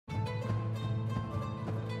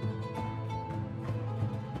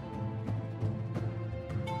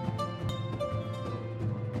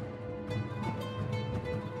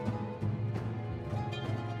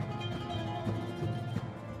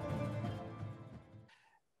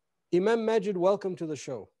Imam Magid, welcome to the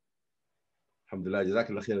show. Alhamdulillah, جزاك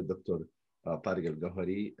الله خير الدكتور طارق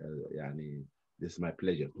القهري. This is my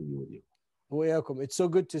pleasure to be with you. It's so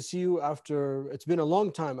good to see you after, it's been a long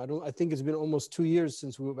time. I think it's been almost 2 years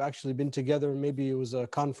since we've actually been together. Maybe it was a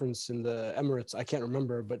conference in the Emirates. I can't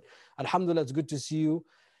remember, but alhamdulillah, it's good to see you.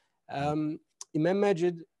 Imam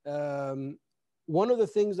Magid, one of the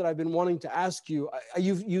things that I've been wanting to ask you,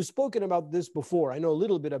 you've spoken about this before. I know a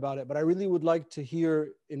little bit about it, but I really would like to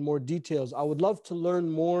hear in more details. I would love to learn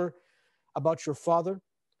more about your father,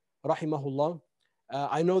 rahimahullah.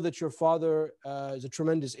 I know that your father is a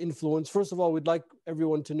tremendous influence. First of all, we'd like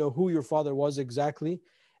everyone to know who your father was exactly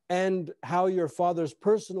and how your father's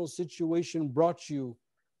personal situation brought you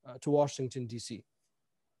to Washington, D.C.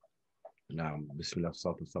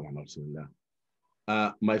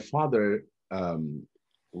 My father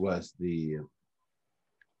was the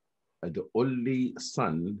only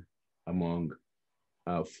son among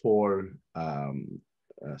four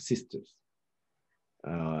sisters.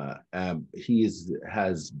 He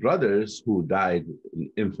has brothers who died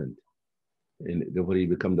infant, before he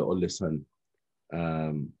became the oldest son.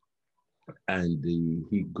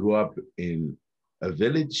 He grew up in a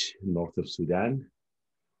village north of Sudan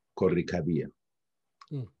called Rikabiya.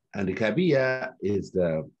 And Rikabiya is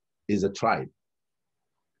a tribe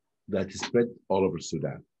that is spread all over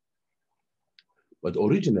Sudan. But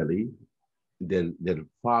originally, their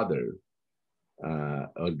father,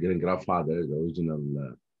 or grandfather, the original,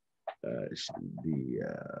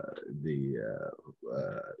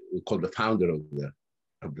 we call the founder of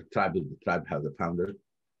the tribe. The tribe has a founder,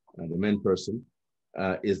 the main person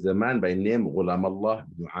is the man by name Ghulam Allah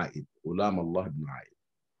ibn Aid. Ghulam Allah ibn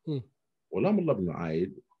Aid. Ghulam Allah ibn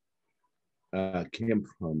Aid came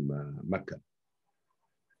from Mecca,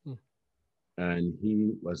 and he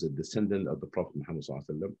was a descendant of the Prophet Muhammad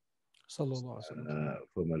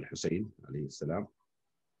from al-Hussein alayhi salam,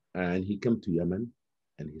 and he came to Yemen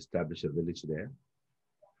and he established a village there.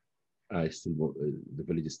 The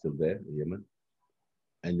village is still there in Yemen,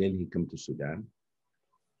 and then he came to Sudan,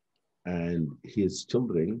 and his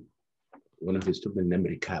children, one of his children named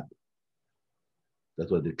Rikab.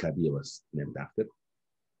 That's what Rikabiya was named after.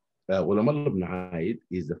 Ghulam Allah ibn Aid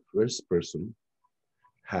is the first person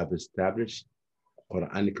have established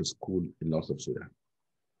Quranic school in north of Sudan.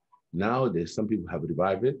 Now there's some people have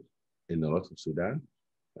revived it in the north of Sudan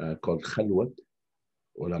called Khalwat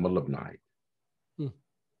Ghulam Allah ibn Aid.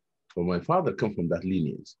 So my father come from that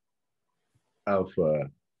lineage of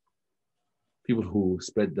people who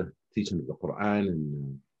spread the teaching of the Quran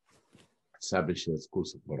and established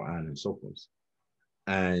schools of Quran and so forth.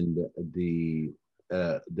 And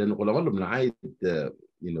then Ghulam Allah ibn Aid,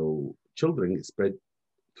 children spread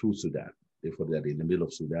through Sudan. Therefore, they're in the middle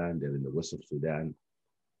of Sudan, they're in the west of Sudan,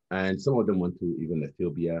 and some of them went to even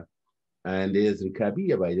Ethiopia. And there's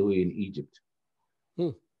Rikabiya, by the way, in Egypt.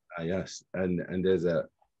 Yes, and there's a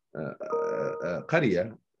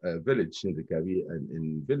Qarya, a village in Rikabiya,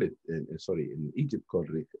 in Egypt called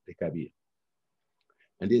Rikabiya.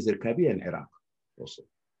 And there's Rikabiya in Iraq also.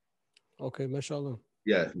 Okay, mashallah.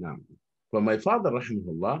 Yeah, now, for my father,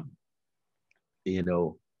 rahimahullah,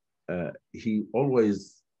 he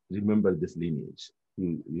always remembered this lineage.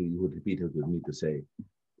 He would repeat it with me to say,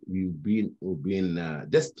 we've been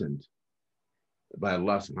destined by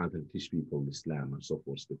Allah subhanahu wa ta'ala to teach people Islam and so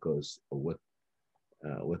forth because of what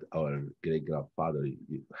our great grandfather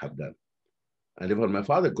have done. And therefore, my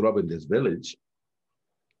father grew up in this village,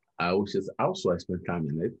 which is also I spent time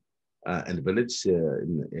in it. And the village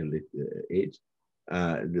in the age,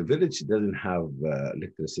 the village doesn't have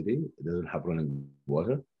electricity, it doesn't have running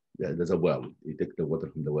water. There's a well. You take the water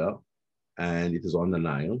from the well, and it is on the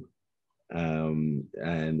Nile.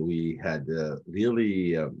 And we had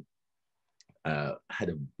really had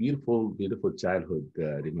a beautiful, beautiful childhood.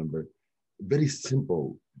 Remember, very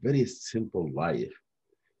simple life.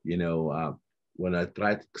 When I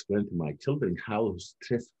try to explain to my children how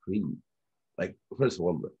stress-free, like first of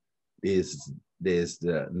all, there's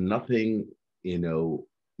nothing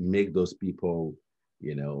make those people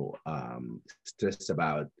stress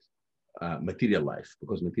about material life,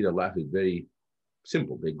 because material life is very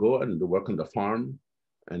simple. They go and they work on the farm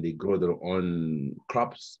and they grow their own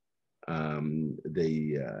crops.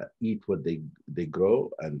 They eat what they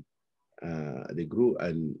grow and they grew,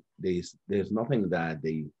 and there's nothing that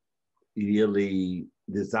they really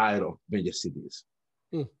desire of major cities.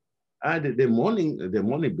 And the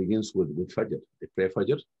morning begins with Fajr. They pray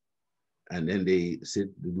Fajr, and then they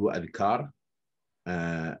do adhkar,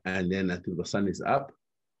 and then until the sun is up,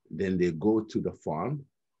 then they go to the farm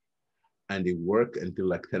and they work until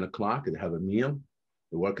like 10 o'clock. They have a meal.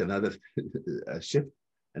 They work another shift,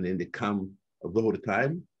 and then they come Dhuhr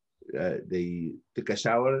time, they take a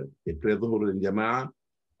shower, they pray Dhuhr in Jama'ah,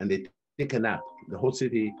 and they take a nap. The whole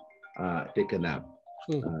city take a nap.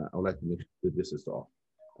 I would like to make sure this is off.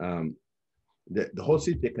 The whole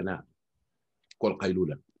city take a nap called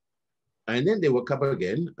Qaylula. And then they wake up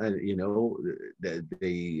again, and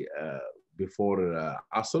they before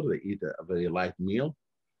Asr, they eat a very light meal,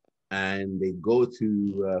 and they go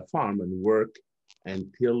to farm and work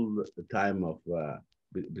until the time of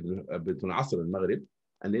between Asr and Maghrib,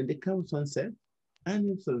 and then they come sunset, and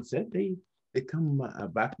in sunset they come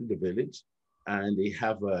back to the village, and they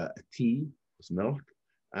have a tea with milk,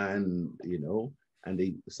 and and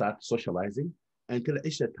they start socializing until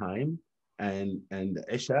Isha time. And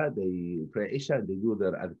Isha, they pray Isha, and they do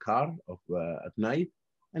their adhkar of at night,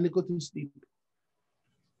 and they go to sleep.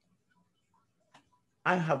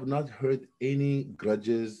 I have not heard any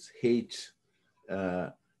grudges, hate,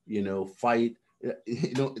 fight.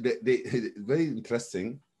 Very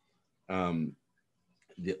interesting. When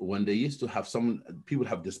they used to have people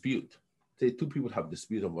have dispute, say two people have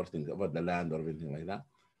dispute over things, about the land or anything like that.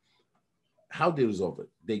 How they resolve it?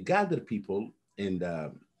 They gather people in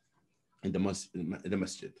the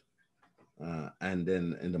masjid, and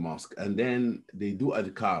then in the mosque, and then they do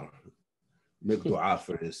adhkar, make dua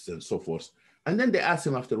first, and so forth. And then they ask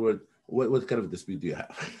him afterward, what kind of dispute do you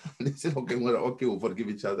have? They said, okay, we'll forgive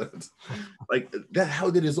each other. Like that's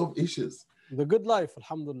how they resolve issues. The good life,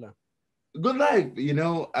 alhamdulillah. Good life,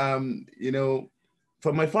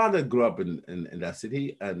 For my father grew up in that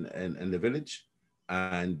city and in the village,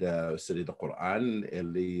 and studied the Quran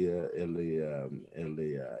early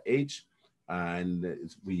age, and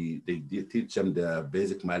they teach them the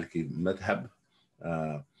basic Maliki madhab,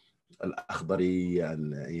 al-Akhdari,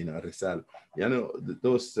 and al-Risal,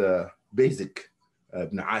 those basic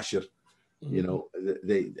Ibn Ashir,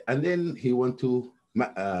 and then he went to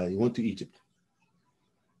Egypt.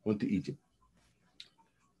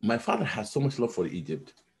 My father has so much love for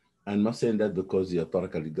Egypt. I'm not saying that because you're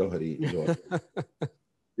Tarek Elgawhary.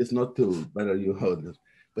 It's not to better you out,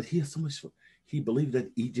 but he has so much. He believed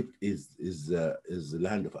that Egypt is the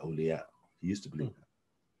land of awliya. He used to believe that,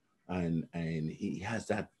 and he has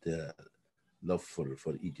that love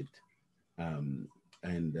for Egypt, and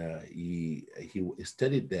he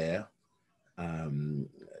studied there. The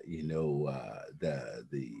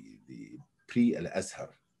pre al-Azhar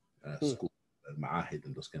school, al-Ma'ahid,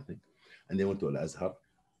 and those kind of things, and they went to al-Azhar,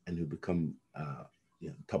 and he become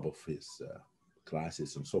top of his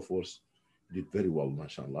classes and so forth. He did very well,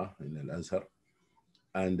 mashallah, in al-Azhar.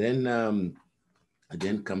 And then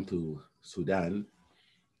again come to Sudan.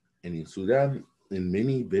 And in Sudan, in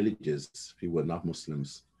many villages, people were not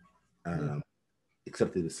Muslims,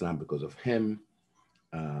 accepted Islam because of him.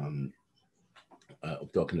 I'm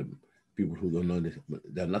talking to people who don't know,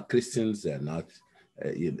 they're not Christians, they're not,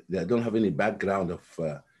 they don't have any background of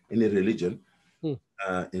any religion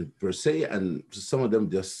in per se, and some of them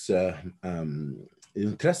just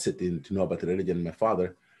interested to know about religion. My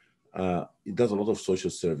father, he does a lot of social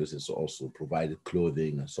services, also provided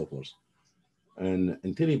clothing and so forth. And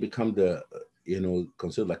until he become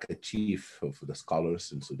considered like a chief of the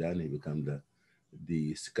scholars in Sudan, he became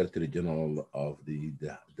the Secretary General of the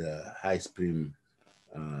High Supreme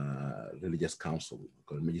Religious Council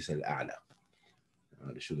called Majlis al-A'la.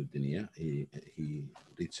 He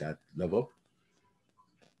reached that level.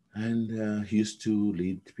 And he used to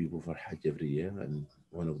lead people for Hajj every year. And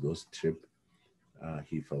one of those trips,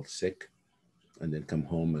 he felt sick, and then come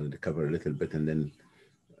home and recover a little bit. And then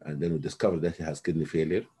we discovered that he has kidney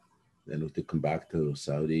failure. Then we took him back to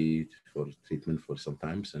Saudi for treatment for some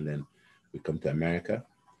times. And then we come to America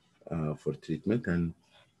for treatment. And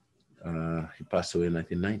he passed away in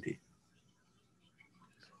 1990.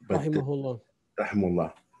 Rahimahullah.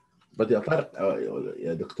 Rahimahullah. But Dr.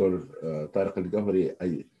 Tarek Elgawhary,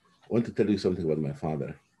 I want to tell you something about my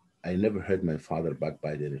father. I never heard my father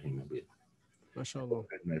backbite any human being. MashaAllah. Never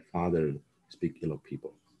heard my father speak ill of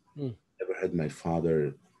people. Never heard my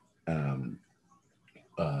father,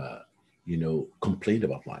 complain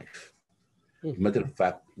about life. Matter of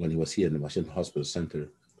fact, when he was here in the Washington Hospital Center,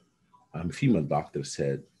 a female doctor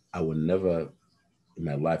said, I will never, in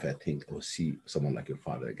my life, I think, I will see someone like your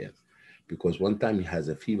father again. Because one time he has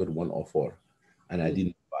a fever 104, and I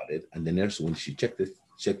didn't know about it. And the nurse, when she checked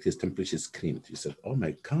his temperature, screamed. She said, oh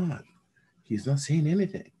my God, he's not saying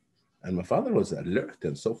anything. And my father was alert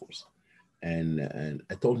and so forth. And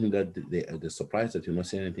I told him that they're surprised that you're not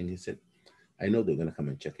saying anything. He said, I know they're going to come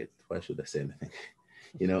and check it. Why should I say anything?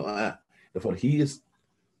 Therefore, he is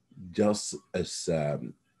just as a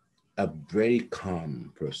very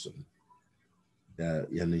calm person.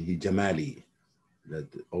 He Jamali. that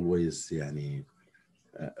always, yani,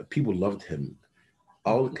 people loved him.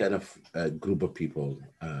 All kind of group of people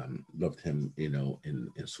loved him, you know, in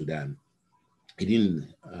Sudan. He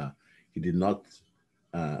didn't, he did not,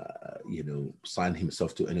 you know, sign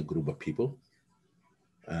himself to any group of people,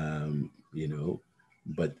 you know,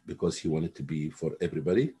 but because he wanted to be for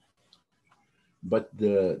everybody. But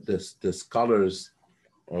the scholars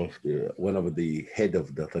of one of the head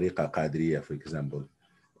of the Tariqa Qadriya, for example,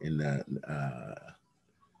 in the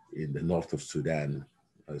north of Sudan,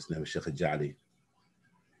 his name is Sheikh Jali.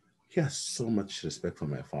 He has so much respect for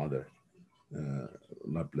my father.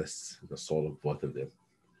 God bless the soul of both of them.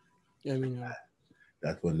 I mean,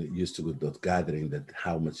 That one used to go to that gathering, that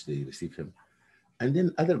how much they receive him. And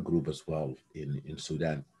then other group as well in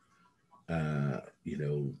Sudan. You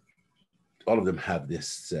know, all of them have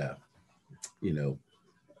this, you know,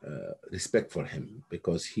 respect for him,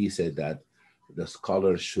 because he said that the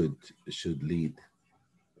scholar should lead,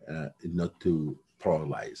 not to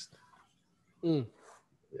pluralize. mm.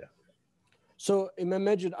 Yeah. So Imam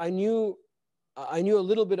Magid, I knew a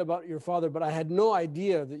little bit about your father, but I had no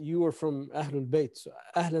idea that you were from Ahlul Bayt. So,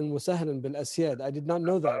 Ahlan wa sahlan bil Asyad. I did not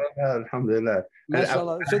know that. Alhamdulillah.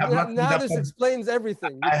 MashaAllah. So now this explains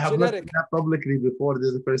everything. It's I have genetic. not said that publicly before. This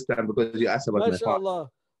is the first time, because you asked about my father. MashaAllah.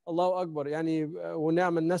 Allahu Akbar. Yani, wa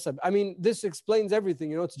ni'am al-nasab. I mean, this explains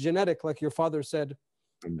everything. You know, it's genetic, like your father said.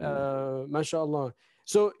 MashaAllah.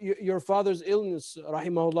 So your father's illness,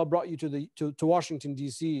 rahimahullah, brought you to Washington,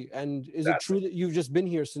 D.C. And is it true that you've just been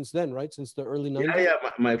here since then, right? Since the early 90s? Yeah.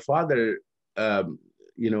 My father,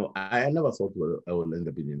 you know, I never thought I would end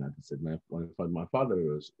up in the United States. My father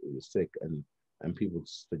was sick, and people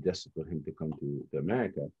suggested for him to come to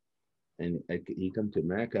America. And he came to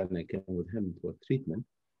America, and I came with him for treatment.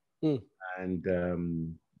 And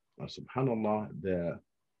subhanallah,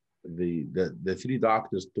 the three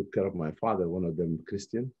doctors took care of my father. One of them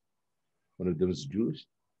Christian, one of them is Jewish,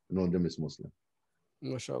 and one of them is Muslim.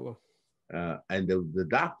 MashaAllah. And the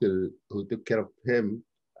doctor who took care of him,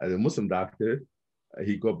 the Muslim doctor,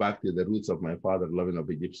 he go back to the roots of my father, loving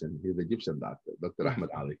of Egyptian. He's the Egyptian doctor, Dr.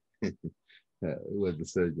 Ahmed Ali, who was the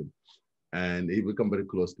surgeon. And he become very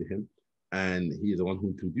close to him. And he's the one who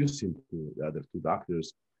introduced him to the other two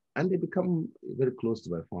doctors. And they become very close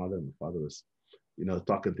to my father. My father was, you know,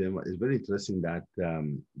 talking to him. It's very interesting that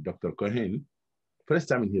Dr. Cohen, first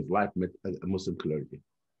time in his life, met a Muslim clergy.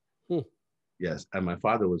 Yes, and my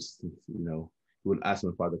father was, you know, he would ask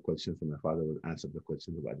my father questions, and my father would answer the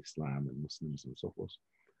questions about Islam and Muslims and so forth.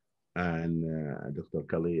 And Dr.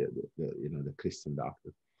 Kelly, you know, the Christian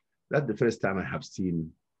doctor. That's the first time I have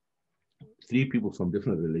seen three people from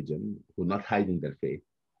different religion who are not hiding their faith,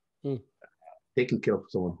 taking care of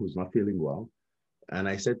someone who's not feeling well. And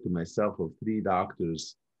I said to myself, if three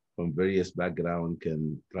doctors from various backgrounds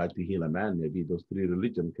can try to heal a man, maybe those three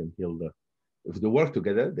religions can heal if they work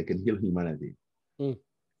together, they can heal humanity.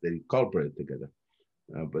 They cooperate together.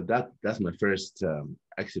 But that's my first,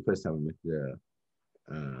 actually first time I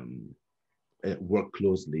met work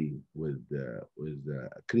closely with a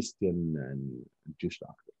Christian and Jewish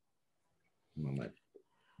doctor.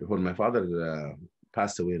 Before my father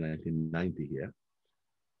passed away in 1990 here,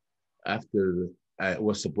 after I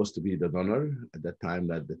was supposed to be the donor at that time,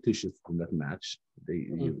 that the tissues did not match.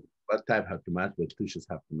 Blood type have to match, but tissues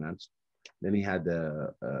have to match. Then he had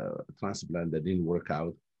a transplant that didn't work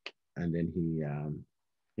out, and then he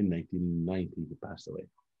in 1990 he passed away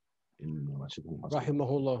in Washington Hospital.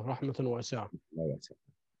 Rahimahullah, rahmatan wasi'a.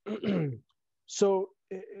 So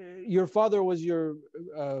your father was your,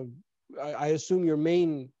 I assume, your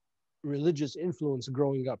main religious influence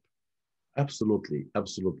growing up. Absolutely.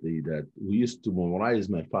 That we used to memorize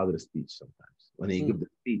my father's speech sometimes. When he gave the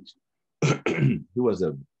speech, he was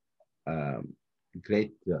a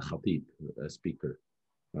great khatib, speaker,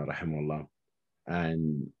 rahimahullah.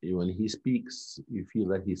 And when he speaks, you feel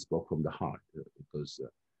that he spoke from the heart, because,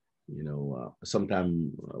 you know,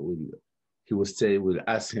 sometimes he would say, we'll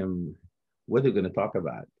ask him, what are you going to talk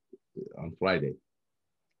about on Friday?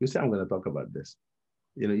 You say, I'm going to talk about this.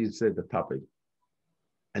 You know, you said the topic.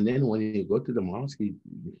 And then when you go to the mosque,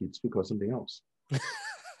 he'd speak about something else.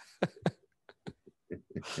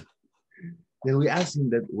 Then we asked him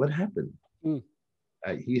that, what happened?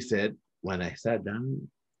 He said, when I sat down,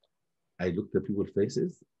 I looked at people's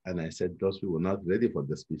faces and I said, those people were not ready for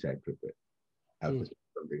the speech I prepared. I have to speak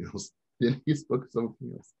something else. Then he spoke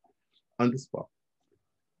something else on the spot.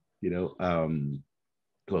 You know,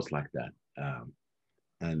 it was like that.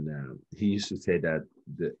 And he used to say that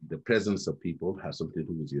the presence of people has something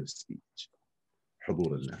to do with your speech.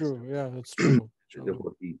 True, yeah, that's true.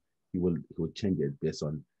 Therefore, he will change it based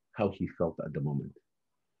on how he felt at the moment.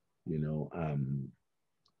 You know,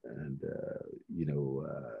 And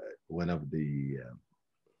one of the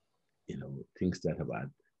things that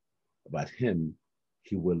about him,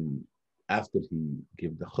 he will, after he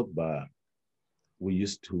gave the khutbah, we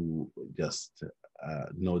used to just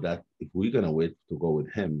know that if we're gonna wait to go with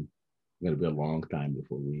him, it's gonna be a long time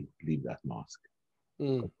before we leave that mosque.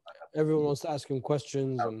 Mm. Everyone wants to ask him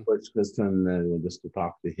questions and just to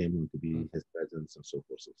talk to him and to be in his presence and so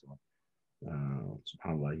forth and so on.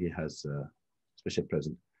 SubhanAllah, he has a special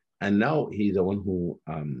presence. And now he's the one who,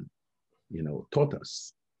 taught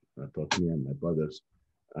us, taught me and my brothers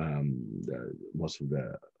most of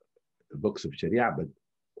the books of Sharia, but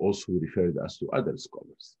also referred us to other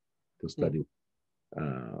scholars to study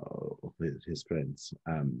with his friends.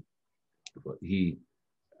 But he,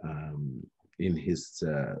 in his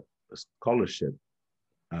scholarship,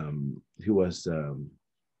 he was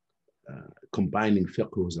combining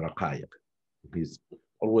fiqh with raqaiq.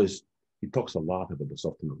 He talks a lot about the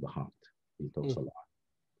softening of the heart. He talks a lot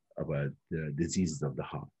about the diseases of the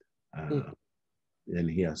heart. And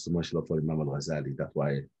he has so much love for Imam al-Ghazali. That's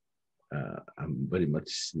why I'm very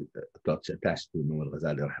much attached to Imam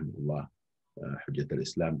al-Ghazali, rahimahullah, Hujjat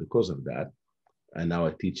al-Islam, because of that. And now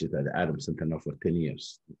I teach it at the Adam Center now for 10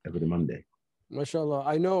 years, every Monday. MashaAllah.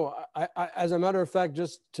 I know, I, as a matter of fact,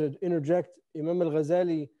 just to interject, Imam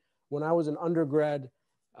al-Ghazali, when I was an undergrad,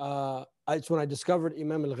 it's when I discovered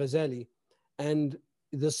Imam al-Ghazali. And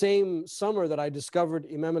the same summer that I discovered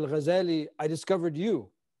Imam al-Ghazali, I discovered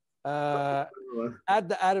you at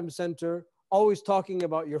the Adam Center, always talking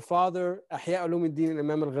about your father, Ihya Ulumuddin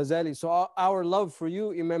Imam al-Ghazali. So our love for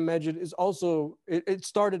you, Imam Magid, is also, it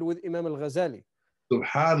started with Imam al-Ghazali.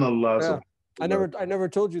 Subhanallah. Yeah. I never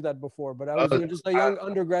told you that before, but I was just a young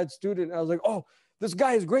undergrad student. I was like, oh, this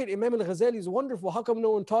guy is great. Imam al-Ghazali is wonderful. How come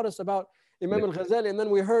no one taught us about Imam al-Ghazali? And then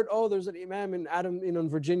we heard, oh, there's an Imam in in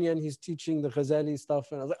Virginia, and he's teaching the Ghazali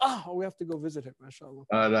stuff. And I was like, oh, we have to go visit him, mashallah.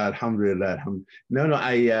 Alhamdulillah. No,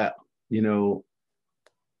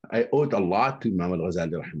 I owed a lot to Imam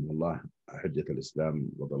al-Ghazali, rahimahullah, Hujjat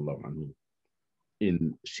al-Islam, radallahu anhu,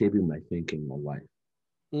 in shaping my thinking of life.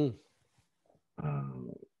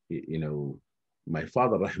 My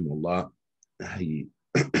father, rahimahullah, he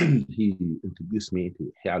he introduced me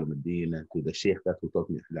to Ihya al-Din, to the Sheikh that who taught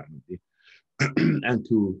me Ihya al-Din, and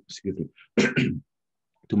to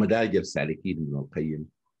Madarij al-Salikin ibn al-Qayyim.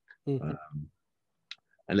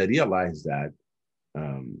 And I realized that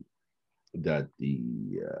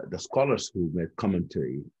the scholars who made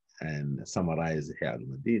commentary and summarized Ihya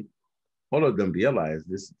al-Din, all of them realized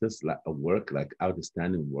this like a work, like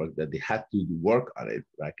outstanding work, that they had to work on it,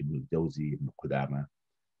 like Ibn al-Jawzi, Ibn Qudama,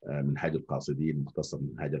 Minhaj al-Qasidin, Mukhtasar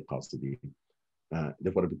Minhaj al-Qasidin.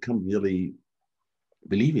 Therefore, I become really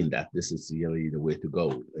believing that this is really the way to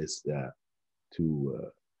go, is to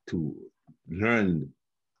learn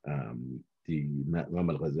the Imam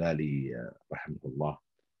al-Ghazali, rahimahullah,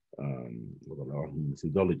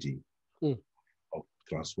 methodology of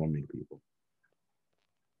transforming people.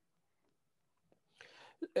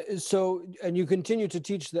 So, and you continue to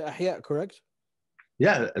teach the Ihya, correct?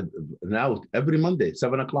 Yeah, now every Monday,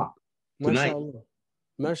 7 o'clock. Tonight.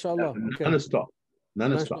 MashaAllah. Okay. Non-stop.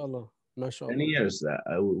 MashaAllah. 10 years.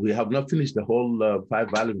 We have not finished the whole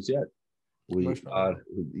 5 volumes yet. We are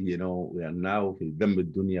now in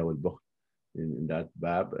that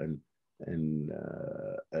bab, and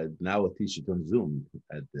now I teach it on Zoom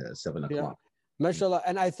at 7 o'clock. Yeah. MashaAllah.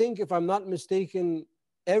 And I think, if I'm not mistaken,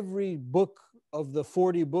 every book of the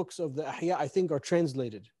 40 books of the Ihya, I think, are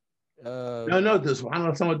translated.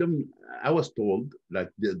 SubhanAllah, some of them, I was told, like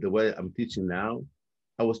the way I'm teaching now,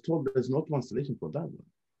 I was told there's no translation for that one.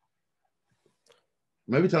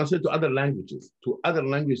 Maybe translate to other languages. To other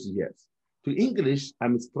languages, yes. To English,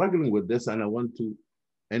 I'm struggling with this, and I want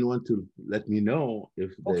anyone to let me know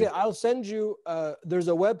if. Okay, I'll send you. There's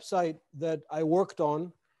a website that I worked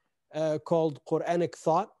on called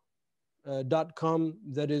QuranicThought.com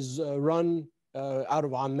that is run out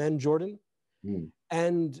of Amman, Jordan.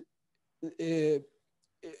 And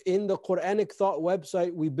in the Quranic Thought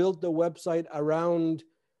website, we built the website around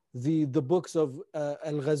the books of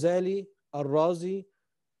al-Ghazali, al-Razi,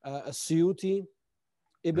 al-Suyuti,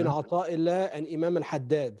 Ibn Ata'illah, and Imam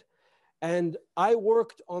al-Haddad. And I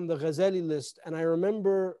worked on the Ghazali list, and I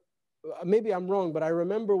remember, maybe I'm wrong, but I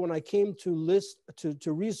remember when I came to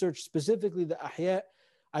research specifically the Ihya,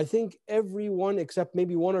 I think every one except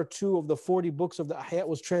maybe 1 or 2 of the 40 books of the Ihya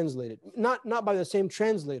was translated. Not by the same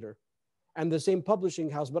translator and the same publishing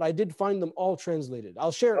house, but I did find them all translated.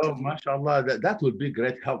 I'll share it with you. MashaAllah, that would be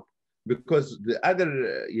great help, because the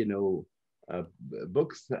other,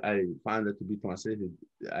 books I found that to be translated,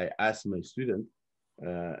 I asked my student,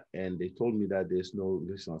 and they told me that there's no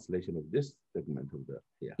English translation of this segment of the,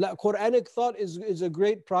 yeah. Quranic Thought is a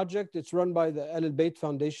great project. It's run by the Al Bayt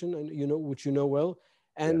Foundation, and which you know well.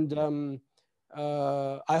 And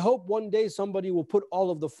I hope one day somebody will put all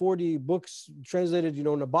of the 40 books translated,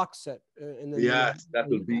 in a box set, and then Yes, that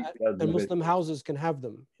will be. And Muslim houses can have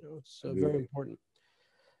them. It's very important.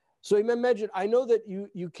 So Imam Magid, I know that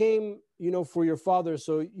you came, for your father,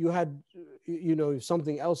 so you had,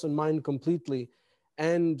 something else in mind completely,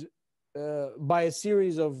 and by a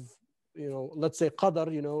series of, let's say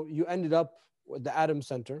qadar, you ended up with the Adam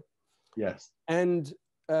Center. Yes. And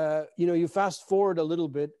you fast forward a little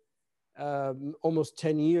bit, almost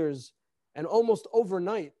 10 years, and almost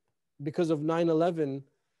overnight, because of 9/11,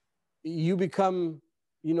 you become,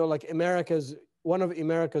 like one of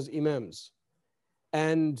America's imams.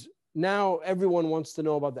 And now everyone wants to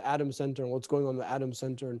know about the Adam Center and what's going on in the Adam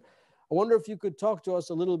Center. And I wonder if you could talk to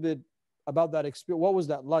us a little bit about that experience. What was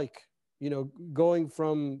that like? Going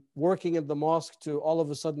from working at the mosque to all of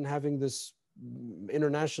a sudden having this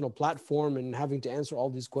international platform and having to answer all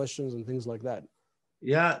these questions and things like that.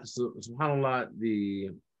 Yeah, so subhanAllah,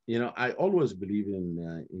 I always believe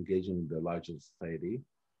in engaging the larger society.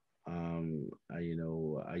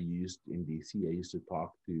 I used in DC, I used to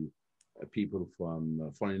talk to people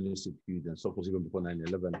from Foreign Institute and so forth, even before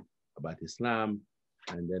 9/11, about Islam.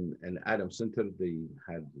 And then in Adam Center, they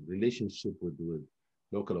had relationship with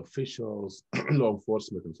local officials, law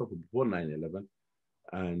enforcement, and so forth before 9/11,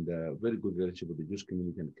 and very good relationship with the Jewish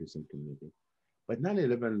community and the Christian community. But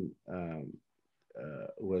 9/11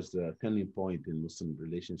 was the turning point in Muslim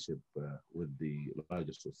relationship with the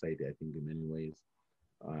larger society, I think, in many ways.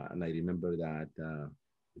 And I remember that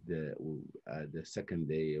the second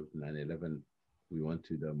day of 9/11, we went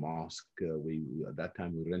to the mosque. At that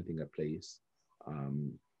time, we were renting a place,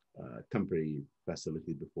 temporary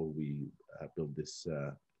facility before we built this,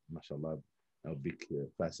 mashallah, a big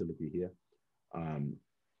facility here.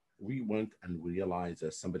 We went and realized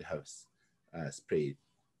that somebody has sprayed,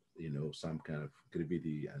 some kind of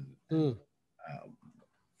graffiti and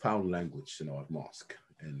foul language in our mosque.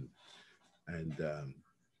 And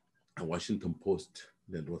a Washington Post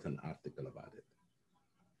then wrote an article about it.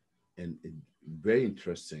 And very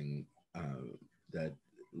interesting that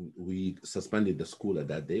we suspended the school at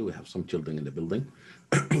that day. We have some children in the building.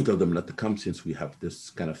 We told them not to come since we have this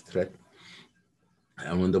kind of threat.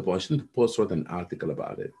 And when the Washington Post wrote an article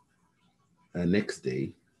about it, next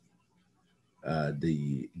day,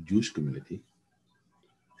 the Jewish community,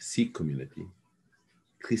 Sikh community,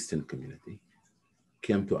 Christian community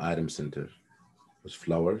came to Adam Center with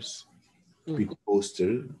flowers, big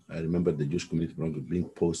poster. I remember the Jewish community brought a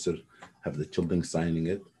big poster, have the children signing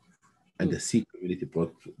it, and the Sikh community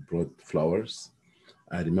brought flowers.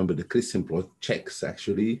 I remember the Christian brought checks,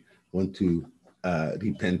 actually, went to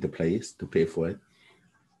repaint the place to pay for it.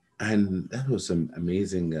 And that was some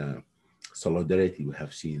amazing solidarity we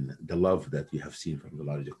have seen, the love that we have seen from the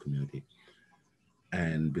larger community.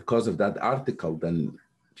 And because of that article, then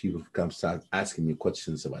people start asking me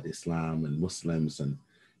questions about Islam and Muslims. And,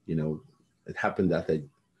 it happened that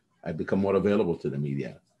I become more available to the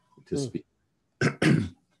media to speak.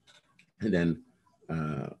 And then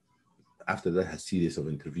after that, a series of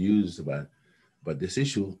interviews about this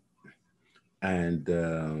issue. And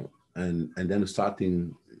then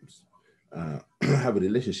starting have a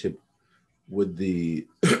relationship with the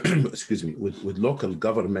excuse me, with local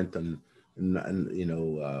government and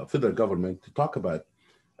federal government to talk about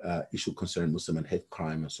issue concerning Muslim and hate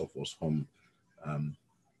crime and so forth from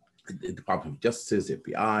the Department of Justice,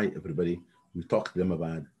 FBI, everybody. We talked to them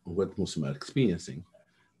about what Muslims are experiencing.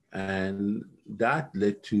 And that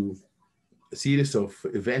led to a series of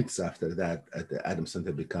events after that at the Adam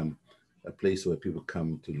Center become a place where people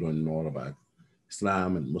come to learn more about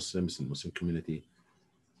Islam and Muslims and Muslim community.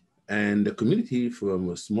 And the community, from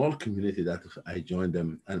a small community that I joined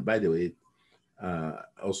them, and by the way,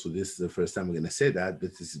 also this is the first time I'm going to say that,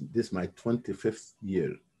 but this is my 25th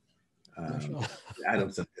year.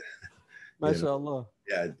 Adam Center. MashaAllah.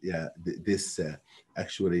 Yeah. This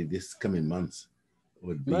actually, this coming months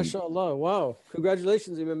would be. MashaAllah. Wow.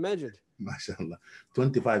 Congratulations, Imam Magid. MashaAllah.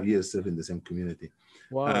 25 years serving the same community.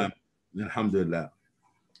 Wow. Alhamdulillah.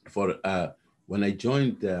 For when I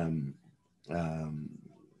joined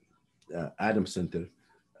Adam Center,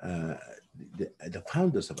 the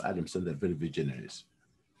founders of Adam Center are very visionaries.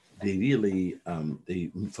 They really,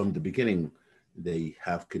 from the beginning, they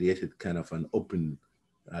have created kind of an open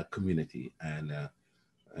community. And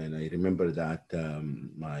I remember that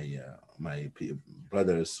my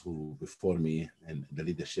brothers who before me in the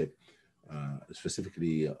leadership,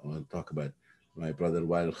 specifically I want to talk about my brother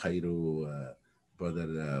Wael Khairu, Brother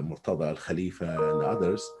Murtada al-Khalifa and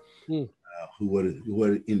others Mm. who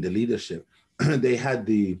were in the leadership. They had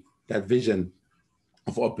that vision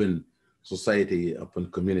of open society, open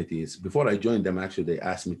communities. Before I joined them, actually, they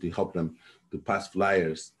asked me to help them to pass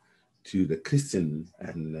flyers to the Christian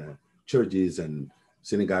and churches and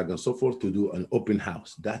synagogue and so forth to do an open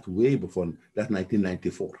house. That way before, that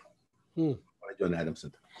 1994. Mm. I joined Adam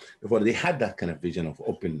Center. Before they had that kind of vision of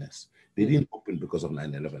openness. They didn't open because of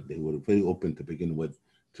 9/11. They were very open to begin with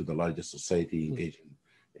to the largest society, engaging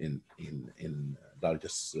in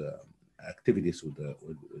largest activities with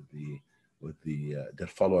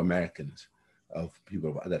their fellow Americans, of people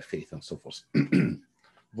of other faith and so forth.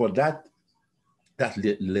 But that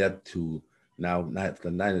led to now after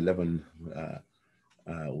 9/11,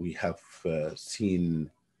 we have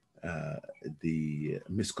seen the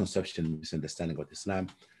misconception, misunderstanding of Islam,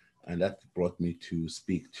 and that brought me to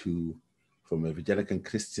speak to from evangelical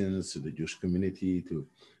Christians to the Jewish community to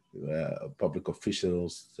public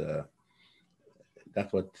officials.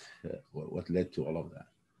 That's what led to all of that.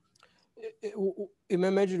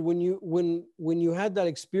 Imam Magid, when you had that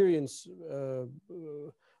experience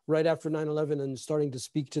right after 9/11 and starting to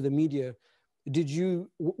speak to the media,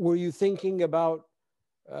 were you thinking about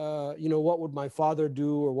what would my father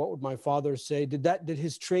do or what would my father say? Did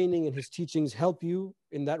his training and his teachings help you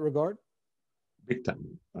in that regard? Big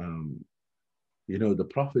time. The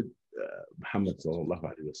Prophet Muhammad sallallahu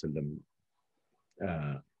alaihi wasallam,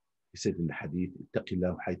 he said in the hadith,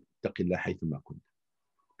 "Ittaqillah haythuma kunt."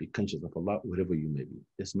 Be conscious of Allah wherever you may be.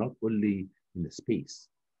 It's not only in the space,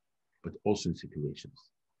 but also in situations.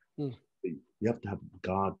 You have to have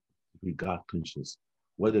God, be God conscious.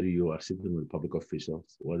 Whether you are sitting with public officials,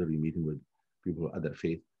 whether you're meeting with people of other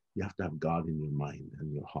faith, you have to have God in your mind and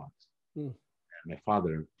your heart. And my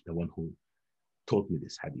father, the one who taught me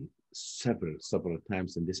this hadith several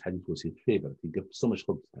times, and this hadith was his favorite. He gave so much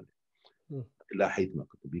hope to it.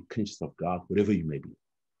 Be conscious of God wherever you may be.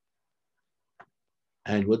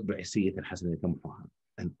 And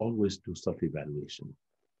and always do self-evaluation.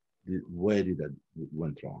 Where did that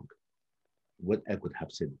went wrong? What I could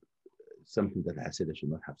have said, something that I said I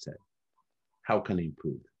should not have said. How can I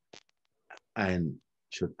improve? And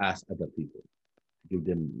should ask other people,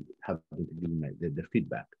 have them to give me their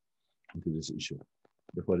feedback into this issue.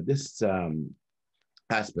 Therefore, this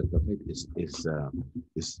aspect of it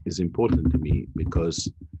is important to me because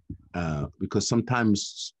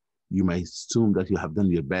sometimes you may assume that you have done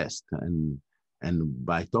your best, and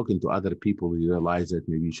by talking to other people, you realize that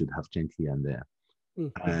maybe you should have changed here and there.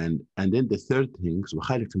 And then the third thing is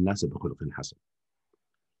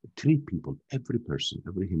treat people, every person,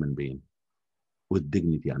 every human being, with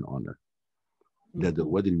dignity and honor. That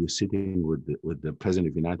whether you're sitting with the President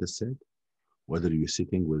of the United States, whether you're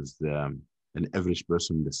sitting with an average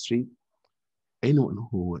person in the street, anyone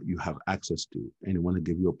who you have access to, anyone who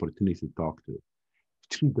give you opportunity to talk to,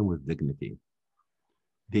 treat them with dignity.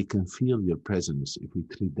 They can feel your presence if we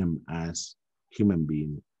treat them as human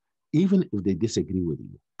beings, even if they disagree with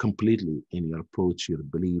you completely in your approach, your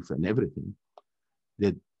belief, and everything.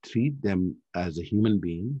 They treat them as a human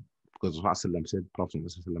being, because Prophet said, he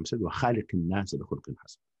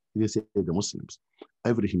didn't say the Muslims,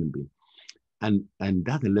 every human being. And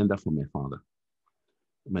that I learned that from my father.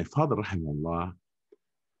 My father, rahimahullah,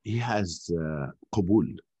 he has qabul,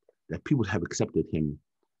 that people have accepted him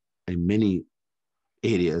in many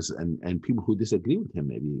areas, and people who disagree with him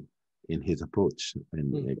maybe in his approach. And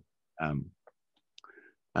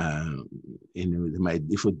they might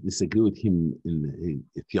disagree with him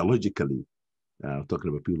theologically, talking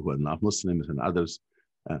about people who are not Muslims and others.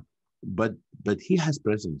 But he has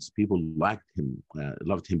presence. People liked him,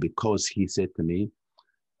 loved him, because he said to me,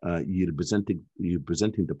 you're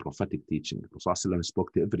presenting the prophetic teaching. The Prophet spoke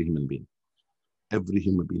to every human being. Every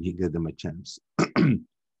human being, he gave them a chance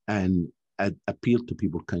and appealed to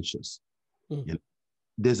people conscious.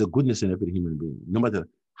 There's a goodness in every human being, no matter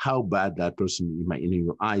how bad that person in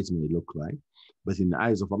your eyes may look like, but in the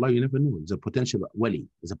eyes of Allah, you never know. It's a potential wali.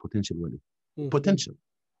 It's a potential wali. Potential,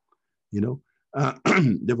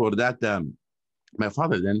 therefore that my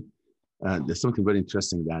father then, there's something very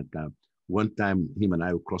interesting that one time him and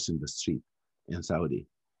I were crossing the street in Saudi.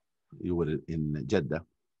 We were in Jeddah.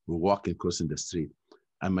 We were walking, crossing the street,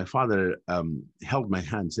 and my father held my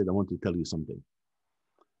hand, said, "I want to tell you something."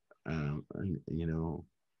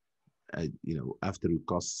 After we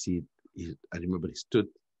crossed the street, I remember he stood,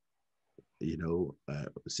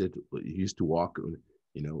 said he used to walk,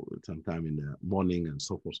 sometime in the morning and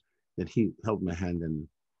so forth. Then he held my hand, and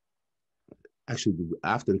actually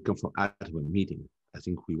after he come from out of a meeting, I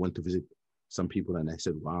think we went to visit some people, and I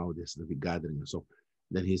said, "Wow, this is a big gathering." And so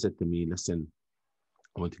then he said to me, "Listen,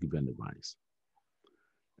 I want to give you an advice.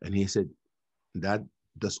 And he said,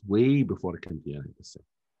 that's way before I came to the United States.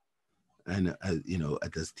 And,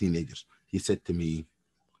 as teenagers, he said to me,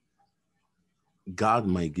 God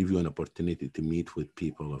might give you an opportunity to meet with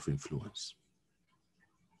people of influence.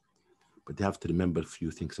 But you have to remember a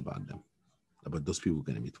few things about them, about those people you're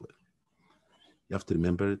going to meet with. You have to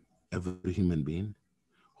remember every human being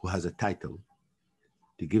who has a title,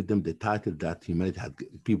 to give them the title that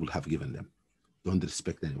people have given them. Don't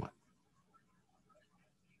respect anyone.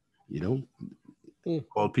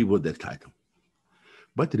 Call people their title.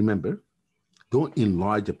 But remember, don't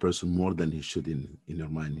enlarge a person more than he should in your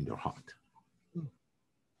mind, in your heart.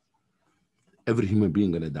 Every human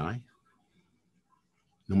being going to die,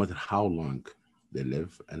 no matter how long they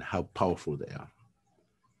live and how powerful they are.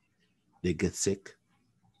 They get sick.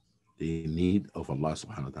 They need of Allah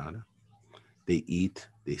subhanahu wa ta'ala. They eat,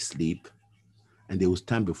 they sleep, and they will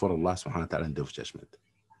stand before Allah subhanahu wa ta'ala in the day of judgment.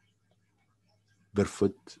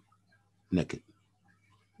 Barefoot, naked.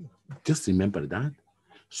 Just remember that,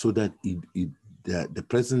 so that the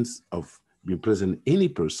presence of being present in any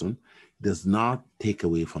person does not take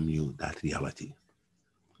away from you that reality.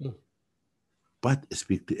 But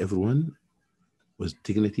speak to everyone with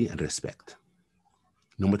dignity and respect,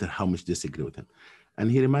 no matter how much disagree with him. And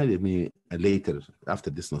he reminded me later, after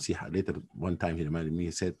this nasiha, later one time he reminded me,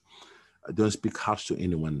 he said, don't speak harsh to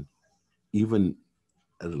anyone. Even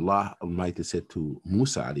Allah Almighty said to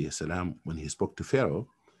Musa alayhi salam, when he spoke to Pharaoh,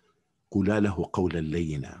 قُلَا لَهُ قَوْلًا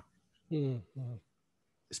لَيِّنًا.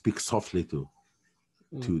 Speak softly to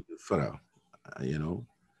Pharaoh,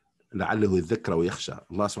 لعله يذكر ويخشى.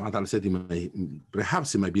 Allah subhanahu wa ta'ala said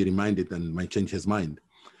perhaps he might be reminded and might change his mind.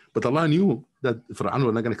 But Allah knew that Fir'aun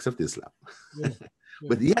was not going to accept Islam.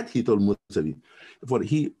 But yet he told Musa, for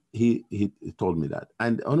he told me that.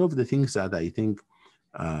 And one of the things that I think,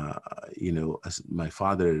 as my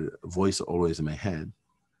father voice always in my head,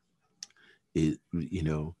 is,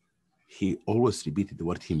 he always repeated the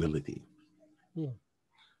word humility.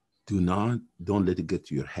 Don't let it get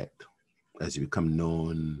to your head. As you become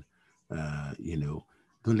known,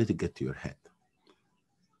 don't let it get to your head.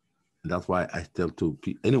 And that's why I tell to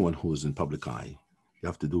anyone who is in public eye, you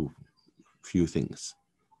have to do few things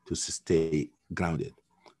to stay grounded.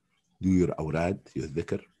 Do your awrad, your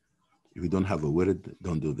dhikr. If you don't have a word,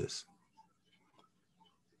 don't do this.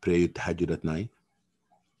 Pray your tahajjud at night.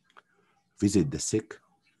 Visit the sick.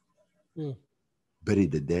 Bury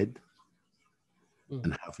the dead.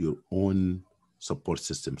 And have your own support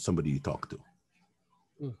system, somebody you talk to.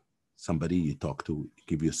 Somebody you talk to,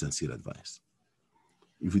 give you sincere advice.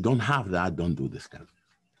 If you don't have that, don't do this kind of thing.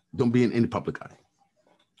 Don't be in any public eye.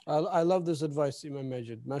 I love this advice, Imam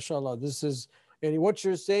Magid. MashaAllah. And what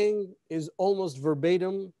you're saying is almost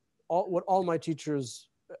verbatim what all my teachers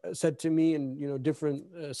said to me in different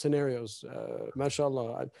scenarios.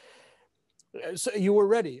 MashaAllah. So you were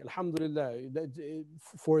ready, alhamdulillah,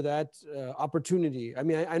 for that opportunity. I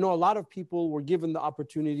mean, I know a lot of people were given the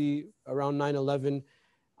opportunity around 9/11,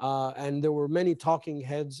 and there were many talking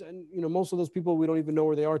heads, and most of those people we don't even know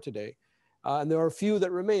where they are today. And there are a few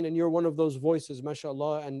that remain, and you're one of those voices,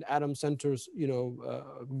 mashallah. And Adam Center's,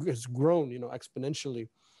 has grown, exponentially.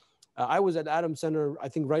 I was at Adam Center, I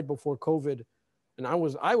think, right before COVID, and I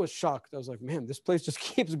was shocked. I was like, man, this place just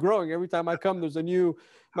keeps growing. Every time I come, there's a new,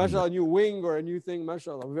 mashallah, a new wing or a new thing,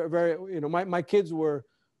 mashallah. Very, my kids were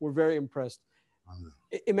very impressed.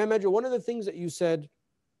 Imam Magid, one of the things that you said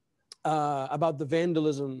about the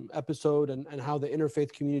vandalism episode and how the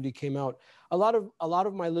interfaith community came out, a lot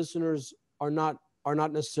of my listeners are not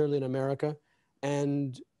necessarily in America,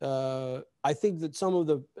 and I think that some of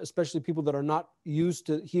the, especially people that are not used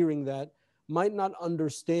to hearing that, might not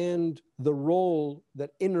understand the role that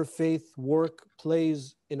interfaith work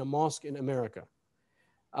plays in a mosque in America.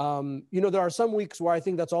 There are some weeks where I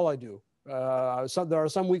think that's all I do. There are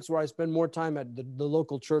some weeks where I spend more time at the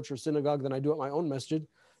local church or synagogue than I do at my own masjid,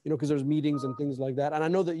 because there's meetings and things like that. And I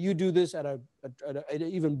know that you do this at an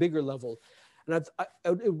even bigger level. And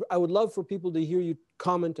I would love for people to hear you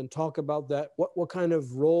comment and talk about that. What kind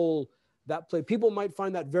of role that play? People might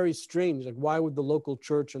find that very strange. Like, why would the local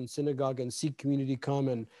church and synagogue and Sikh community come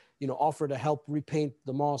and offer to help repaint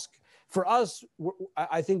the mosque? For us,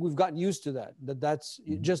 I think we've gotten used to that. That's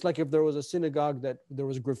just like if there was a synagogue that there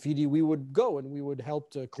was graffiti, we would go and we would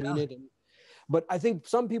help to clean it. But I think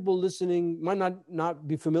some people listening might not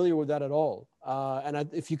be familiar with that at all.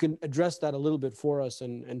 If you can address that a little bit for us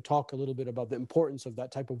and talk a little bit about the importance of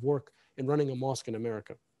that type of work in running a mosque in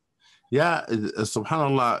America. Yeah,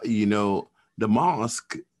 subhanAllah, the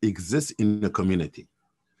mosque exists in a community.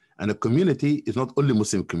 And a community is not only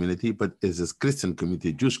Muslim community, but is a Christian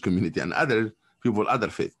community, Jewish community, and other people of other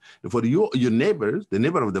faith. For you, your neighbors, the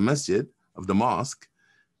neighbor of the masjid, of the mosque,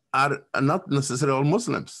 are not necessarily all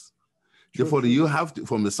Muslims. Sure, Therefore, sure. you have to,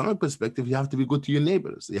 from the Islamic perspective, you have to be good to your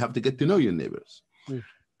neighbors. You have to get to know your neighbors.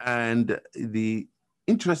 And the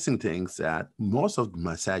interesting thing is that most of the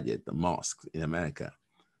masajid, the mosques in America,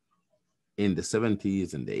 in the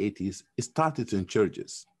 70s and the 80s, it started in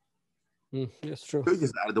churches. Yes, true.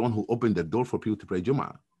 Churches are the one who opened the door for people to pray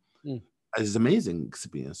Jum'ah. It's an amazing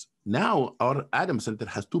experience. Now, our Adam Center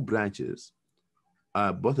has 2 branches.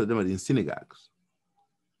 Both of them are in synagogues.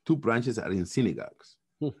 2 branches are in synagogues.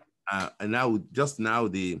 And now, just now,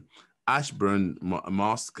 the Ashburn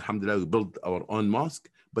Mosque, alhamdulillah, we built our own mosque,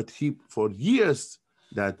 but for years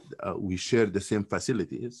that we share the same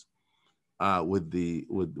facilities with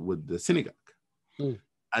the synagogue.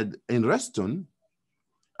 And in Reston,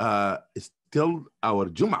 still our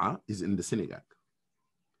Jum'ah is in the synagogue.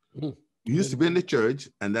 We used to be in the church,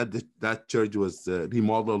 and that church was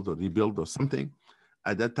remodeled or rebuilt or something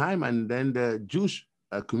at that time, and then the Jewish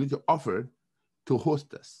community offered to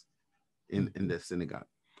host us in the synagogue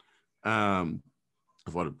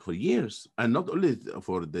for years, and not only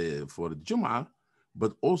for the Jum'ah,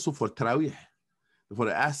 but also for Taraweeh. Before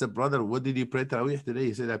I asked the brother, what did you pray Taraweeh today?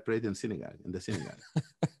 He said, I prayed in the synagogue.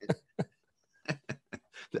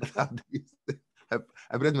 That's how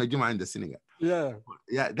I prayed my Jum'ah in the synagogue. Yeah,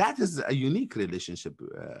 that is a unique relationship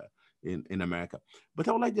in America. But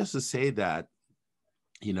I would like just to say that,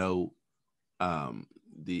 you know,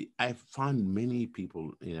 I found many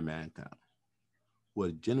people in America who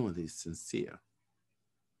are genuinely sincere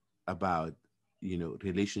about, you know,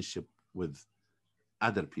 relationship with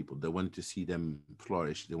other people. They want to see them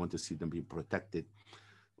flourish. They want to see them be protected.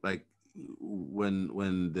 Like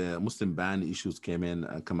when the Muslim ban issues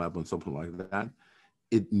come up and something like that,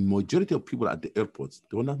 majority of people at the airports,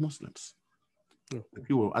 they were not Muslims.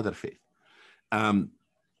 People of other faith.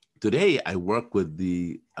 Today, I work with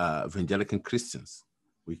the evangelical Christians.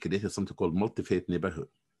 We created something called Multi-Faith Neighborhood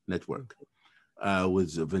Network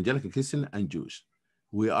with evangelical Christian and Jewish.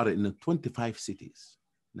 We are in 25 cities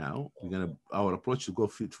now. Our approach to go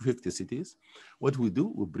to 50 cities. What we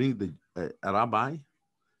do, we bring a rabbi,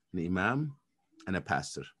 an imam, and a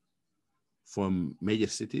pastor from major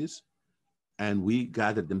cities, and we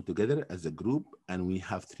gather them together as a group, and we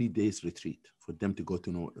have 3 days retreat for them to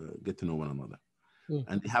get to know one another.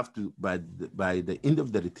 And they have to, by the end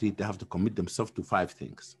of the retreat, they have to commit themselves to 5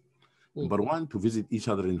 things. Number 1, to visit each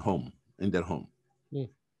other in their home, you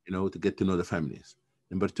know, to get to know the families.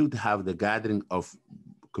 Number 2, to have the gathering of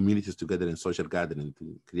communities together in social gathering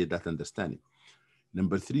to create that understanding.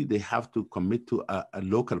 Number 3, they have to commit to a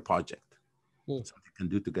local project, something they can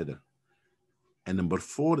do together. And number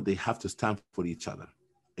 4, they have to stand for each other.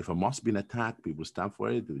 If a mosque been attacked, people stand for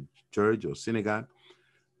it, the church or synagogue,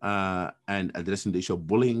 and addressing the issue of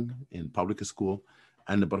bullying in public school.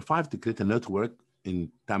 And number 5, to create a network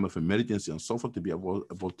in time of emergency and so forth, to be able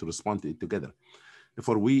to respond to it together.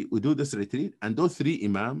 Therefore, we do this retreat, and those 3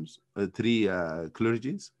 imams, 3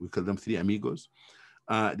 clergies, we call them 3 amigos,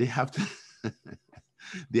 they have to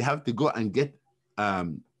they have to go and get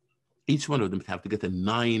each one of them have to get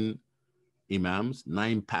 9 imams,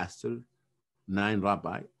 9 pastors, 9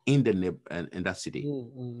 rabbi in that city.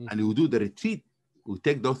 And we do the retreat. We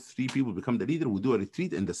take those 3 people, become the leader. We do a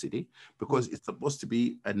retreat in the city because it's supposed to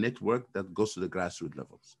be a network that goes to the grassroots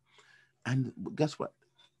levels. And guess what?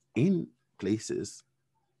 In places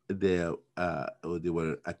there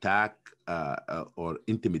were attack or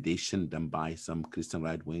intimidation done by some Christian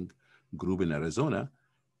right-wing group in Arizona.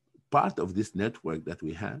 Part of this network that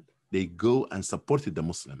we had, they go and supported the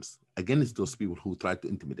Muslims against those people who tried to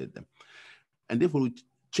intimidate them. And therefore,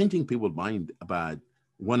 changing people's mind about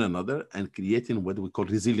one another and creating what we call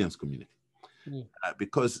resilience community.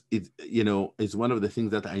 Because it's one of the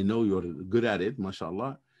things that I know you're good at it,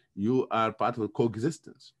 mashallah. You are part of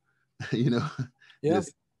coexistence,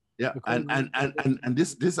 Yeah. And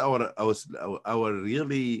this our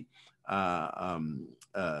really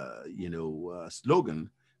slogan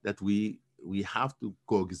that we have to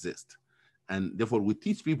coexist. And therefore, we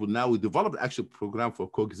teach people now, we develop an actual program for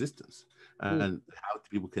coexistence and how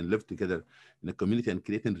people can live together in a community and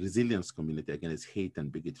creating resilience community against hate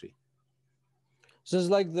and bigotry. So it's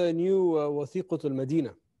like the new Wathiqat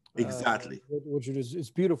al-Madina. Exactly. Which is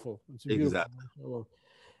beautiful. It's beautiful.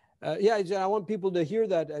 Exactly. I want people to hear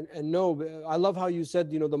that and know. I love how you said,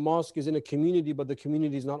 the mosque is in a community, but the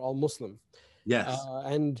community is not all Muslim. Yes.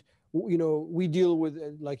 And, we deal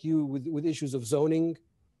with, like you, with issues of zoning.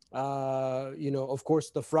 Of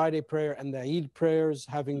course, the Friday prayer and the Eid prayers,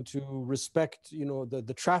 having to respect,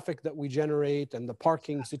 the traffic that we generate and the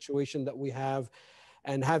parking situation that we have.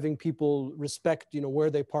 and having people respect, where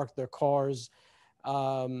they park their cars,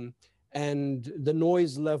 and the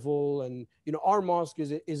noise level. And our mosque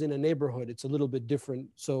is in a neighborhood. It's a little bit different.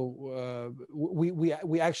 So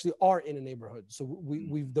we actually are in a neighborhood. So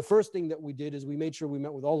we the first thing that we did is we made sure we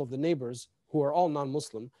met with all of the neighbors, who are all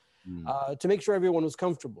non-Muslim, to make sure everyone was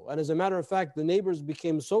comfortable. And as a matter of fact, the neighbors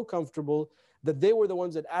became so comfortable that they were the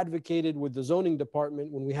ones that advocated with the zoning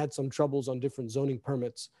department when we had some troubles on different zoning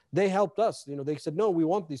permits. They helped us. They said, no, we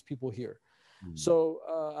want these people here. So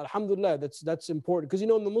alhamdulillah, that's important. Because in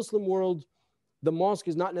the Muslim world, the mosque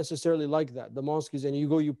is not necessarily like that. The mosque is, and you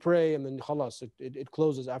go, you pray, and then khalas, it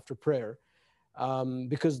closes after prayer.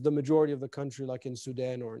 Because the majority of the country, like in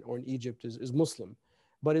Sudan or in Egypt, is Muslim.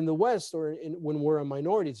 But in the West, or when we're a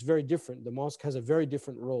minority, it's very different. The mosque has a very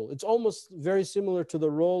different role. It's almost very similar to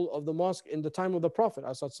the role of the mosque in the time of the Prophet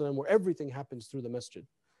ﷺ, where everything happens through the masjid.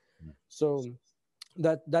 So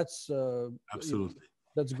that's absolutely,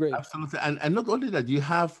 that's great. Absolutely. And not only that, you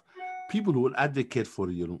have people who will advocate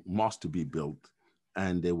for your mosque to be built,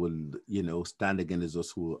 and they will, stand against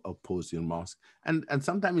those who oppose your mosque. And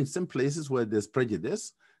sometimes in some places where there's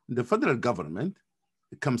prejudice, the federal government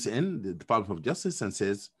comes in, the Department of Justice, and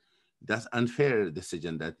says, that's unfair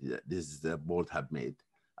decision that this board have made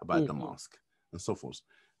about the mosque, and so forth.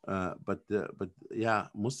 But yeah,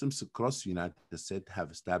 Muslims across the United States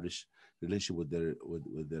have established relationship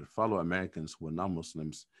with their fellow Americans who are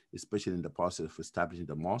non-Muslims, especially in the process of establishing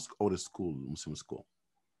the mosque or a school, Muslim school.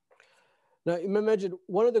 Now, Imam Magid,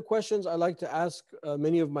 one of the questions I like to ask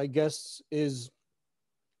many of my guests is,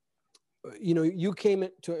 you came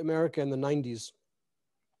to America in the 90s.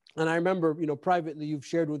 And I remember, privately, you've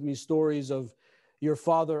shared with me stories of your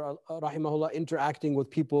father, rahimahullah, interacting with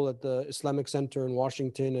people at the Islamic Center in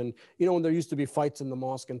Washington. And, when there used to be fights in the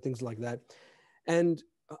mosque and things like that. And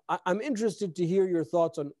I'm interested to hear your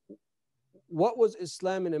thoughts on what was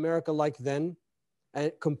Islam in America like then,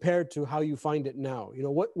 and compared to how you find it now.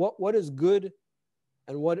 What is good,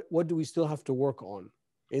 and what do we still have to work on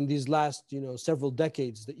in these last, several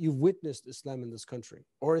decades that you've witnessed Islam in this country,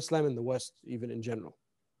 or Islam in the West, even in general?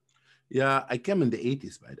 Yeah, I came in the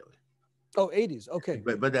 80s, by the way. Oh, 80s, okay.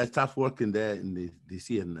 But I started working there in the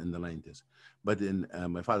DC in the 90s. But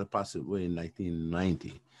my father passed away in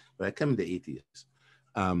 1990. But I came in the 80s,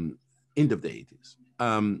 end of the 80s.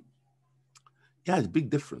 Yeah, it's a big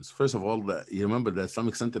difference. First of all, you remember the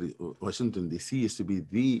Islamic Center, Washington, D.C. used to be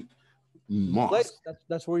the mosque.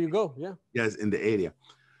 That's where you go, yeah. Yes, in the area.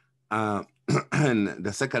 And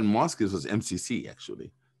the second mosque was MCC,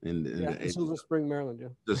 actually. In Silver Spring, Maryland, yeah.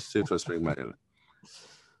 The Silver Spring, Maryland.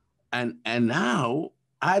 And now,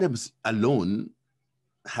 Adams alone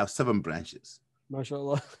have 7 branches.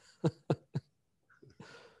 MashaAllah.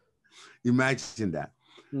 Imagine that.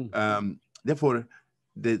 Therefore,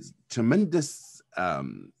 there's tremendous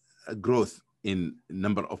growth in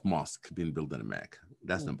number of mosques being built in America.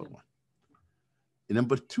 That's number one. And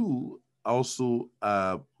number two, also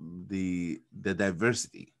the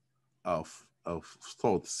diversity of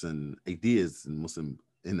thoughts and ideas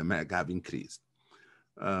in America have increased.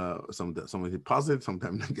 Some of it positive,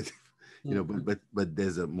 sometimes negative, but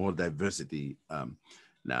there's a more diversity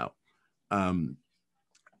now,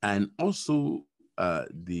 and also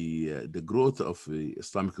the growth of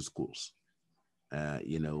Islamic schools,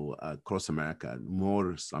 across America,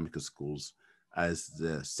 more Islamic schools as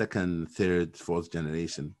the second, third, fourth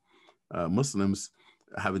generation Muslims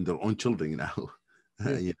having their own children now,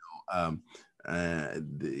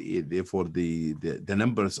 therefore the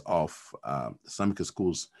numbers of Islamic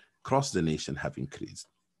schools across the nation have increased.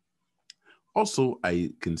 Also,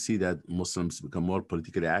 I can see that Muslims become more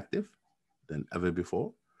politically active than ever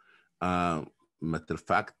before. Matter of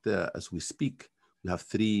fact, as we speak, we have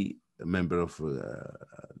 3 members of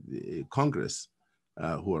the Congress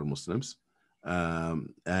who are Muslims,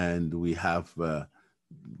 and we have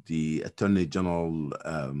the Attorney General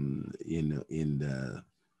in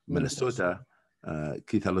Minnesota,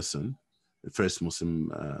 Keith Ellison, the first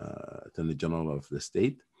Muslim Attorney General of the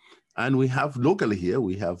state. And we have locally here,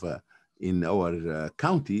 we have in our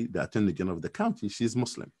county, the Attorney General of the county, she's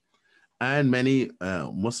Muslim. And many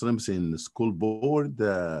Muslims in the school board,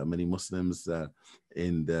 many Muslims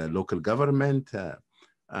in the local government.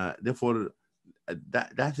 Therefore,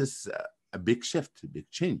 that is a big shift, a big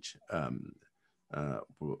change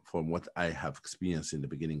from what I have experienced in the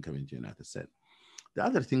beginning coming to the United States. The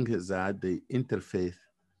other thing is that the interfaith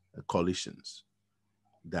coalitions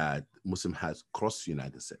that Muslim has across the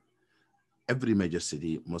United States. Every major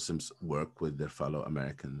city, Muslims work with their fellow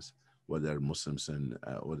Americans, whether Muslims and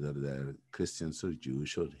whether they're Christians or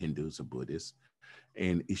Jewish or Hindus or Buddhists.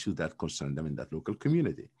 in issues that concern them in that local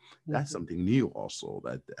community. That's something new also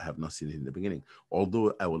that I have not seen in the beginning.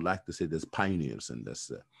 Although I would like to say there's pioneers in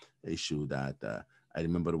this issue that I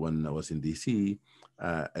remember when I was in DC,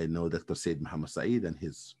 I know Dr. Said Muhammad Saeed and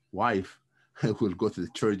his wife will go to the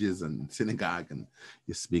churches and synagogue and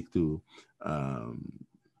you speak to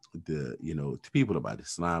to people about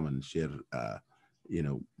Islam and share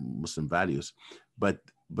Muslim values. But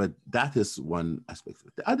that is one aspect.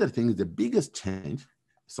 The other thing is the biggest change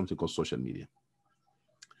is something called social media.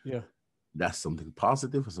 Yeah. That's something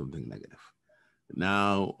positive or something negative.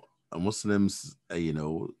 Now, Muslims,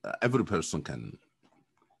 every person can,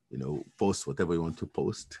 post whatever you want to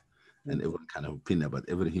post, and everyone can have opinion about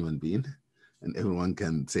every human being, and everyone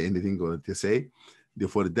can say anything they want to say.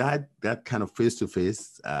 Therefore, that kind of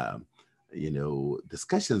face-to-face,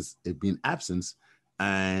 discussions have been absent,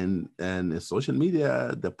 and social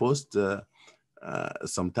media, the posts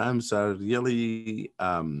sometimes are really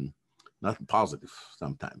not positive.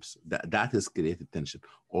 Sometimes that has created tension.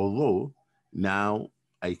 Although now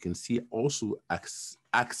I can see also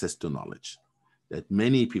access to knowledge. That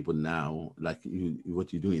many people now, like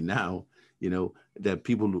what you're doing now, that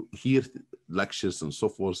people hear lectures and so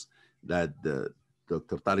forth, that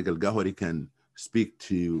Dr. Tarek Elgawhary can speak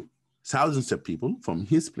to thousands of people from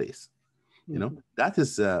his place. That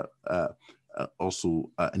is also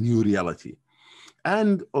a new reality.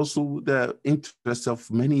 And also the interest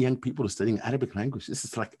of many young people studying Arabic language. This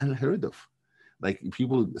is like unheard of. Like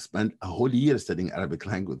people spend a whole year studying Arabic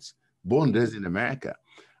language, born and raised in America.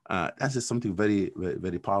 That is something very, very,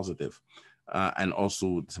 very positive. And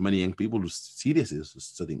also so many young people who seriously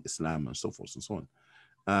studying Islam and so forth and so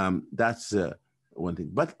on. That's one thing.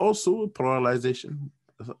 But also pluralization,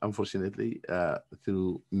 unfortunately,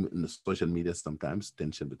 through social media, sometimes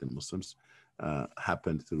tension between Muslims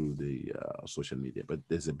happened through the social media. But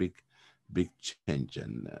there's a big change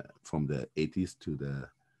and from the 80s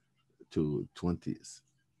to 20s.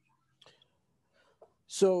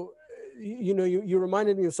 So, you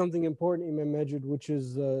reminded me of something important, Imam Magid, which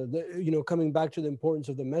is, coming back to the importance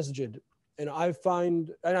of the masjid. And I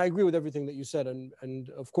find, and I agree with everything that you said. And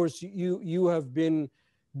of course, you have been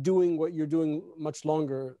doing what you're doing much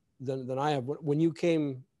longer than I have. When you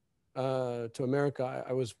came to America,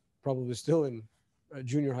 I was probably still in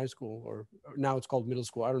junior high school, or now it's called middle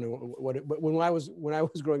school. I don't know but when I was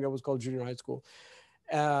growing up, it was called junior high school.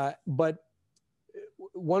 But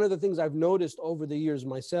one of the things I've noticed over the years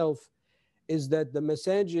myself is that the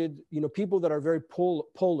masajid, people that are very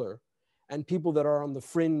polar and people that are on the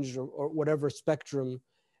fringe or whatever spectrum,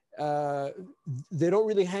 they don't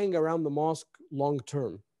really hang around the mosque long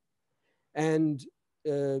term. And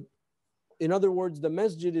in other words, the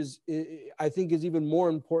masjid I think is even more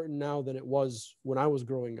important now than it was when I was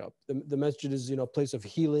growing up. The masjid is, a place of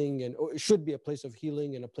healing, and it should be a place of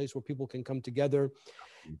healing and a place where people can come together.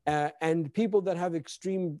 And people that have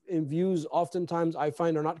extreme views, oftentimes I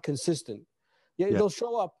find are not consistent. They'll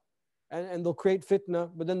show up and they'll create fitna,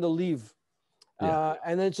 but then they'll leave.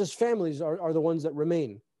 And then it's just families are the ones that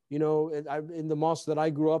remain. In the mosque that I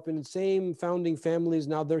grew up in, the same founding families,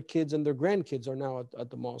 now their kids and their grandkids are now at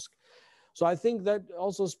the mosque. So I think that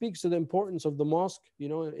also speaks to the importance of the mosque,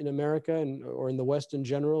 in America or in the West in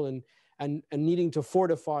general, and needing to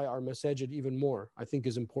fortify our masajid even more, I think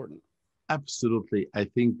is important. Absolutely. I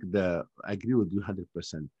think I agree with you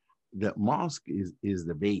 100%. The mosque is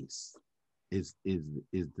the base, is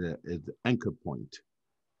the anchor point.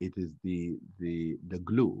 It is the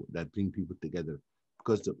glue that brings people together.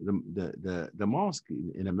 Because the mosque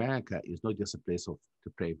in America is not just a place to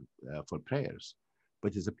pray for prayers,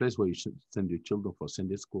 but it's a place where you should send your children for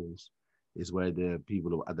Sunday schools. Is where the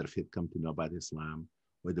people of other faith come to know about Islam,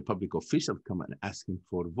 where the public officials come and asking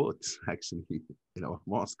for votes. Actually, in our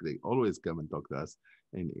mosque, they always come and talk to us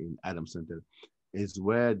in Adams Center. Is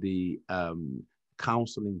where the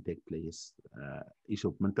counseling take place, issue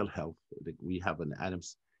of mental health. We have in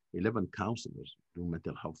Adams 11 counselors do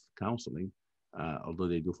mental health counseling, although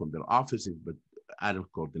they do from their offices, but Adams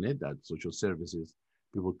coordinate that, social services.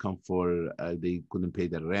 People come for, they couldn't pay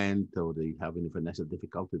their rent or they have any financial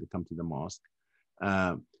difficulty, they come to the mosque.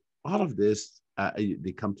 All of this,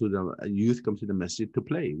 they come to the youth come to the masjid to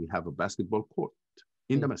play. We have a basketball court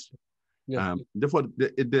in the masjid. Therefore,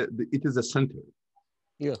 it is a center.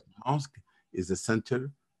 The mosque is a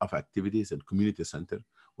center of activities and community center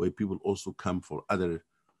where people also come for other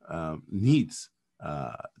needs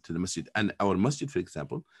to the masjid. And our masjid, for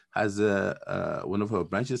example, has one of our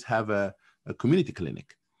branches have a community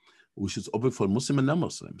clinic, which is open for Muslim and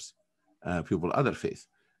non-Muslims, people of other faith.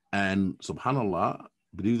 And subhanAllah,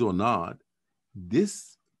 believe it or not,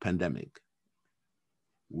 this pandemic,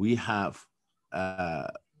 we have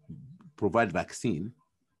provide vaccine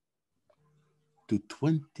to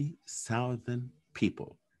 20,000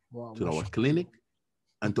 people Wow, to our mashallah. clinic,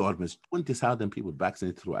 and to almost 20,000 people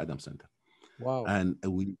vaccinated through Adam Center. Wow. And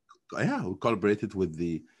we collaborated with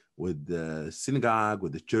the synagogue,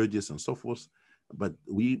 with the churches and so forth. But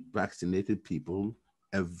we vaccinated people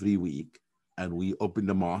every week, and we opened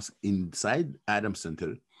the mosque inside Adam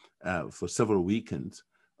Center for several weekends.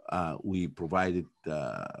 We provided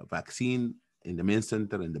vaccine in the main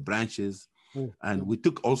center and the branches. And we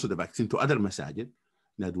took also the vaccine to other masajid,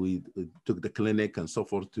 that we took the clinic and so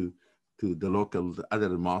forth to the local other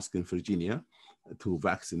mosque in Virginia to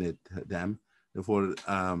vaccinate them. Therefore,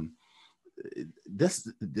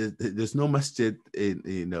 there's no masjid in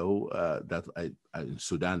in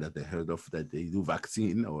Sudan that I heard of that they do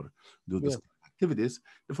vaccine or do these activities.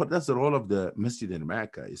 Therefore, that's the role of the masjid in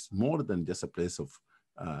America. It's more than just a place of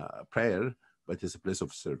prayer, but it's a place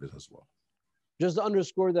of service as well. Just to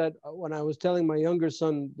underscore that, when I was telling my younger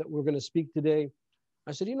son that we're going to speak today,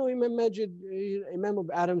 I said, Imam Magid, Imam of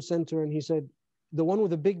Adam Center, and he said, the one with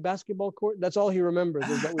the big basketball court, that's all he remembers.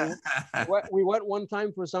 Is that we went one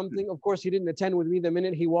time for something. Of course, he didn't attend with me. The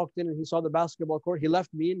minute he walked in and he saw the basketball court, he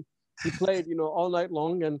left me and he played, all night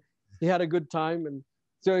long, and he had a good time. And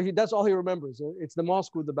so that's all he remembers. It's the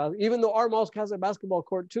mosque with the basketball, even though our mosque has a basketball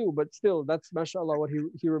court too, but still, that's mashallah what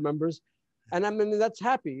he remembers. And I mean, that's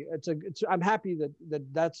happy. I'm happy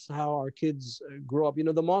that's how our kids grow up.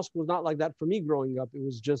 The mosque was not like that for me growing up. It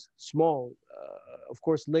was just small. Of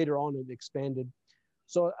course, later on it expanded.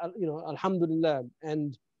 So, alhamdulillah.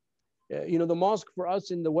 And, the mosque for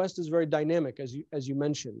us in the West is very dynamic, as you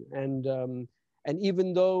mentioned. And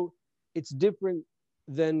even though it's different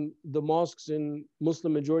than the mosques in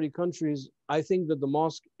Muslim majority countries, I think that the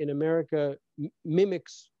mosque in America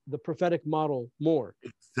mimics the prophetic model more.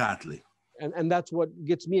 Exactly. And that's what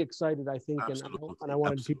gets me excited, I think, and I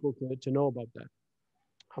wanted people to know about that.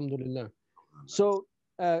 Alhamdulillah. So,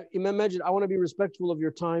 Imam Magid, I want to be respectful of your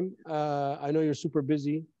time. I know you're super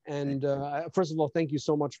busy. And first of all, thank you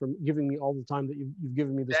so much for giving me all the time that you've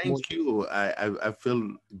given me this morning. Thank you. I feel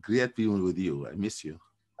great being with you. I miss you.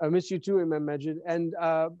 I miss you too, Imam Magid. And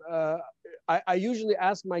I usually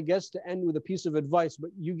ask my guests to end with a piece of advice, but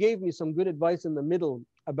you gave me some good advice in the middle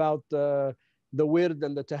about the wird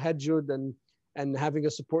and the tahajjud and having a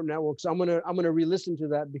support network. So I'm gonna re-listen to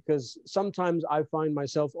that, because sometimes I find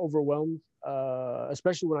myself overwhelmed,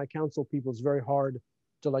 especially when I counsel people. It's very hard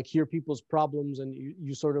to hear people's problems, and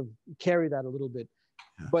you sort of carry that a little bit.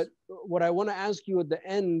 Yes. But what I want to ask you at the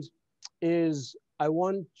end is, I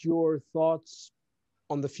want your thoughts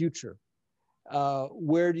on the future.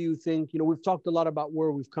 Where do you think, we've talked a lot about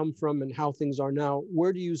where we've come from and how things are now.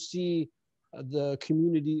 Where do you see the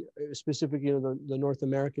community, specifically the North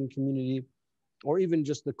American community, or even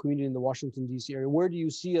just the community in the Washington, D.C. area? Where do you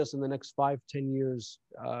see us in the next 5-10 years?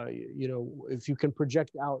 If you can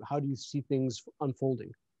project out, how do you see things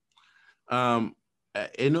unfolding? I'm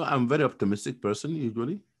a very optimistic person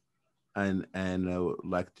usually, and I would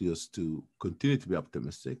like to continue to be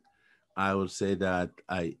optimistic. I would say that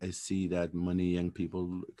I see that many young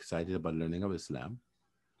people excited about learning of Islam.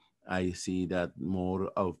 I see that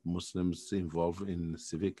more of Muslims involved in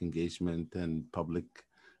civic engagement and public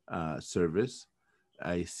service.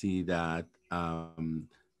 I see that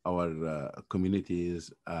our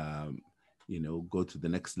communities, go to the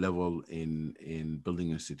next level in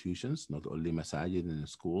building institutions, not only masajid and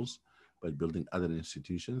schools, but building other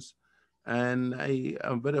institutions. And I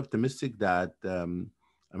am very optimistic that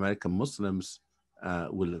American Muslims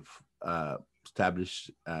will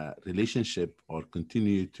establish a relationship or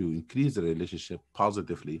continue to increase the relationship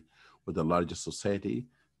positively with the larger society,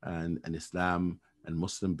 and Islam and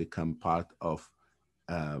Muslim become part of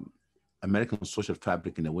American social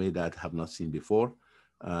fabric in a way that have not seen before,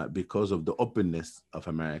 because of the openness of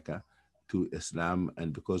America to Islam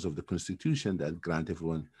and because of the Constitution that grant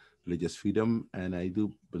everyone religious freedom. And I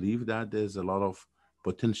do believe that there's a lot of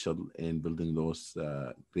potential in building those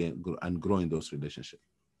and growing those relationships.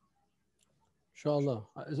 Inshallah.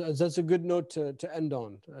 That's a good note to end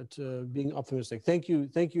on, to being optimistic. Thank you,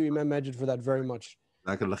 Imam Magid, for that very much.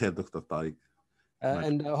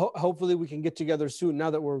 And hopefully we can get together soon, now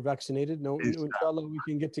that we're vaccinated. Inshallah, we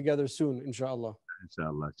can get together soon, inshallah.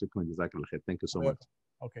 Inshallah. Shukran, jazakallah khair. Thank you so much.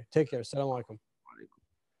 Okay, take care. Assalamu alaikum.